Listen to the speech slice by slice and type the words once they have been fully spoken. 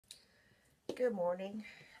Good morning.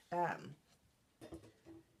 Um,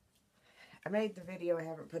 I made the video, I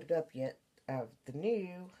haven't put it up yet, of the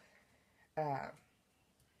new uh,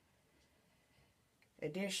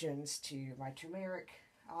 additions to my turmeric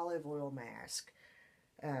olive oil mask.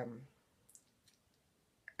 Um,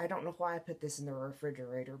 I don't know why I put this in the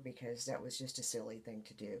refrigerator because that was just a silly thing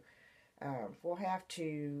to do. We'll have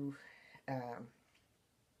to, um,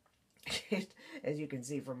 as you can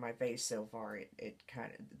see from my face so far, it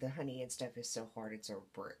kind of, the honey and stuff is so hard it's a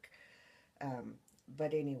brick. Um,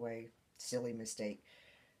 but anyway, silly mistake.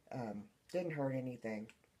 Um, didn't hurt anything.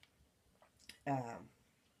 Um,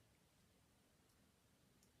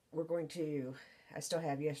 we're going to, I still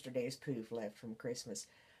have yesterday's poof left from Christmas.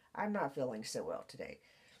 I'm not feeling so well today.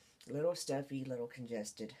 A little stuffy, a little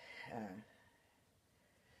congested.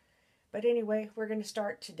 But anyway, we're going to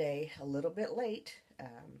start today a little bit late.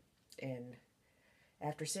 And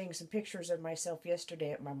after seeing some pictures of myself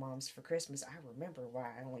yesterday at my mom's for Christmas, I remember why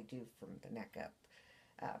I only do from the neck up.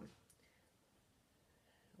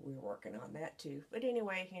 We're working on that too. But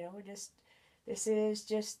anyway, this is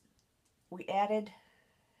just, we added,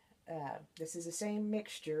 this is the same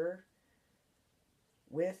mixture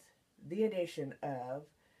with the addition of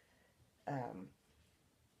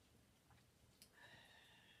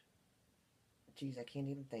geez, I can't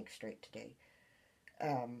even think straight today.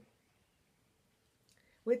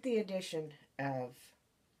 With the addition of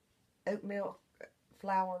oatmeal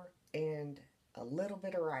flour and a little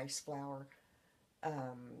bit of rice flour.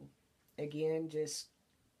 Again, just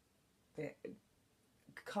the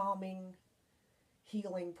calming,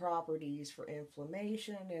 healing properties for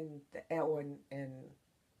inflammation and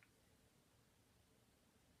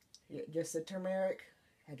just the turmeric.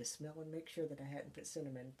 I had to smell and make sure that I hadn't put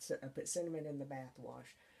cinnamon. I put cinnamon in the bath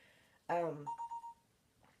wash.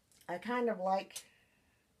 I kind of like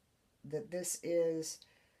that this is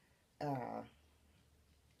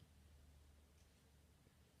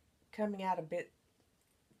coming out a bit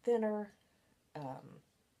thinner.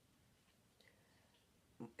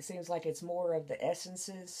 It seems like it's more of the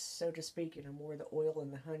essences, so to speak, more of the oil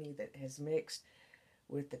and the honey that has mixed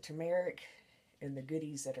with the turmeric and the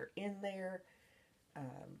goodies that are in there.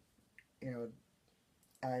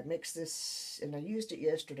 I mixed this, and I used it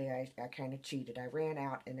yesterday. I kind of cheated. I ran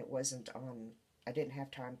out, and it wasn't on, I didn't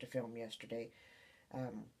have time to film yesterday.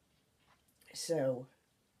 So,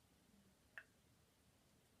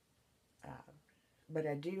 but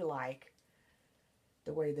I do like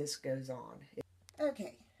the way this goes on.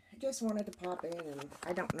 Okay, I just wanted to pop in, and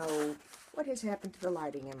I don't know what has happened to the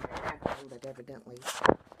lighting in my bathroom, but evidently,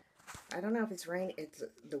 I don't know if it's rain, it's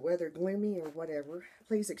the weather gloomy or whatever.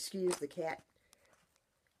 Please excuse the cat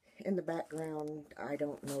in the background. I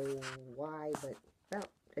don't know why, but about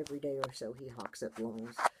every day or so he hawks up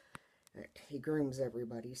lungs. He grooms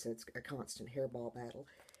everybody, so it's a constant hairball battle.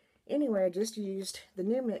 Anyway, I just used the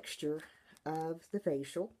new mixture of the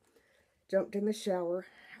facial. Jumped in the shower.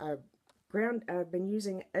 I've been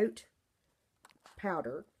using oat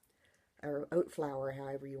powder, or oat flour,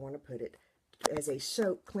 however you want to put it, as a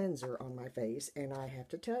soap cleanser on my face. And I have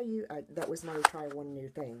to tell you, that was my try one new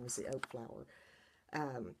thing, was the oat flour.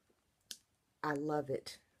 I love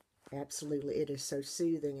it. Absolutely. It is so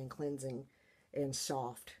soothing and cleansing and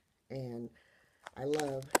soft. And I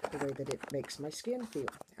love the way that it makes my skin feel.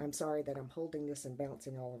 I'm sorry that I'm holding this and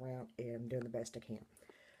bouncing all around and doing the best I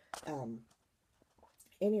can.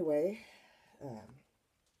 Anyway,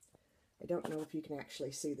 I don't know if you can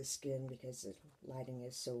actually see the skin because the lighting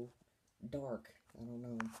is so dark. I don't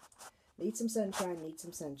know. Need some sunshine.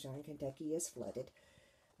 Kentucky is flooded.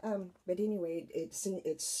 But anyway,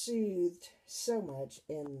 it's soothed so much,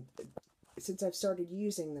 and since I've started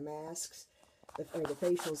using the masks, the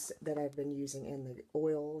facials that I've been using, and the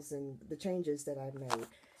oils, and the changes that I've made,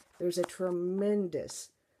 there's a tremendous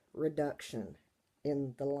reduction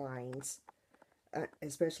in the lines,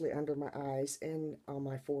 especially under my eyes and on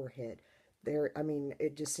my forehead.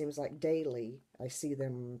 It just seems like daily I see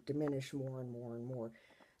them diminish more and more and more.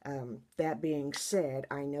 That being said,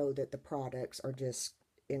 I know that the products are just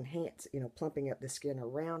enhance, plumping up the skin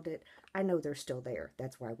around it. I know they're still there.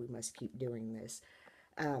 That's why we must keep doing this.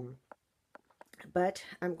 But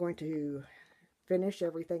I'm going to finish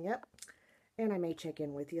everything up, and I may check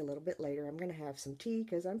in with you a little bit later. I'm going to have some tea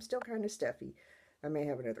because I'm still kind of stuffy. I may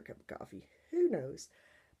have another cup of coffee. Who knows?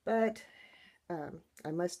 But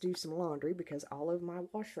I must do some laundry because all of my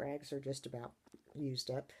wash rags are just about used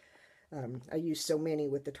up. I use so many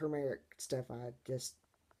with the turmeric stuff, I just,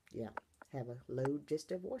 have a load just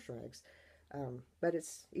of wash rags. But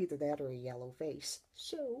it's either that or a yellow face.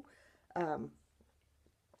 So,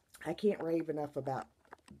 I can't rave enough about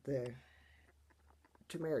the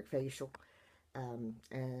turmeric facial.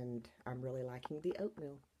 And I'm really liking the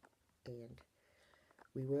oatmeal. And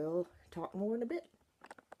we will talk more in a bit.